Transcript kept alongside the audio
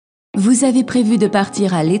Vous avez prévu de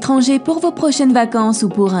partir à l'étranger pour vos prochaines vacances ou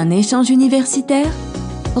pour un échange universitaire?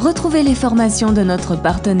 Retrouvez les formations de notre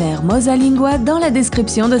partenaire Mosalingua dans la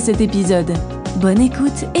description de cet épisode. Bonne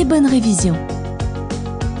écoute et bonne révision.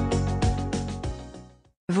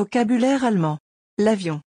 Vocabulaire allemand.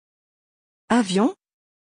 L'avion. Avion.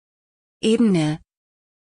 Ebene.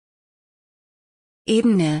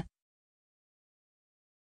 Ebene.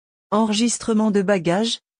 Enregistrement de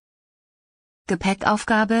bagages.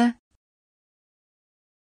 Gepäckaufgabe.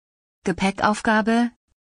 Gepäckaufgabe.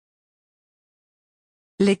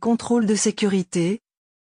 Les contrôles de sécurité.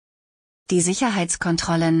 Die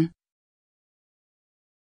Sicherheitskontrollen.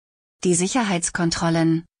 Die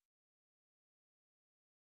Sicherheitskontrollen.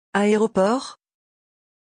 Aéroport.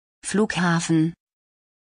 Flughafen.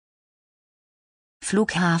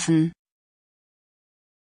 Flughafen.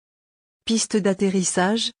 Piste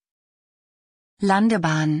d'atterrissage.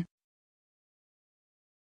 Landebahn.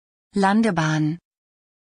 Landebahn.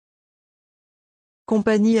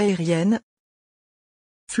 Compagnie aérienne.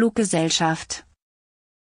 Fluggesellschaft.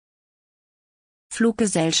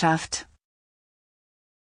 Fluggesellschaft.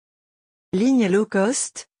 Ligne low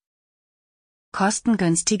cost.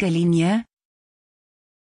 Kostengünstige Linie.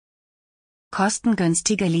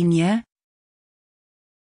 Kostengünstige Linie.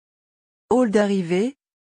 Hall d'arrivée.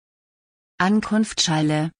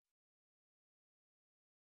 Ankunftsschale.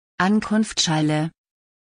 Ankunftsschale.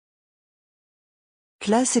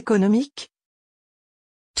 Classe économique.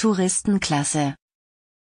 Touristenklasse.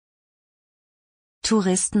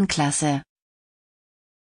 Touristenklasse.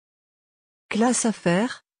 Classe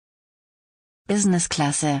affaires.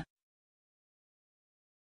 Businessklasse.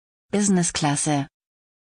 Businessklasse.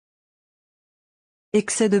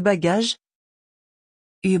 Excès de bagages.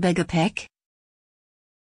 Übergepäck.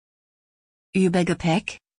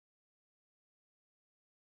 Übergepäck.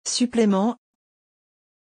 Supplément.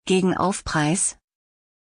 Gegen Aufpreis.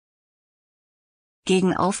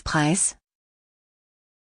 Gegen Aufpreis.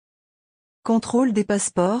 Contrôle des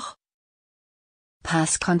passeports.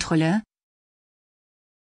 Passkontrolle.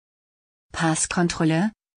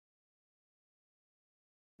 Passkontrolle.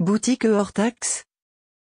 Boutique hors taxe.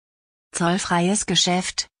 Zollfreies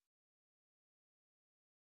Geschäft.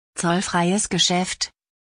 Zollfreies Geschäft.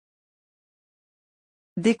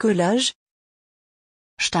 Décollage.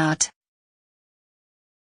 Start.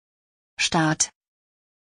 Start.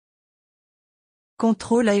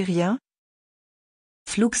 Contrôle aérien.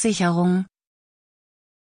 Flugsicherung.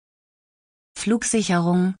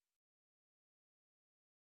 Flugsicherung.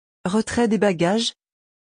 Retrait des bagages.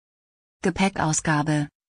 Gepäckausgabe.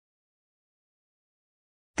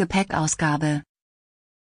 Gepäckausgabe.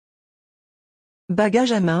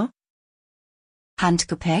 Bagage à main.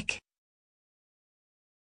 Handgepäck.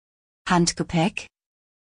 Handgepäck.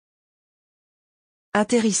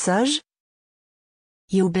 Atterrissage.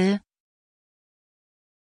 Jubel.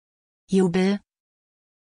 Jubel.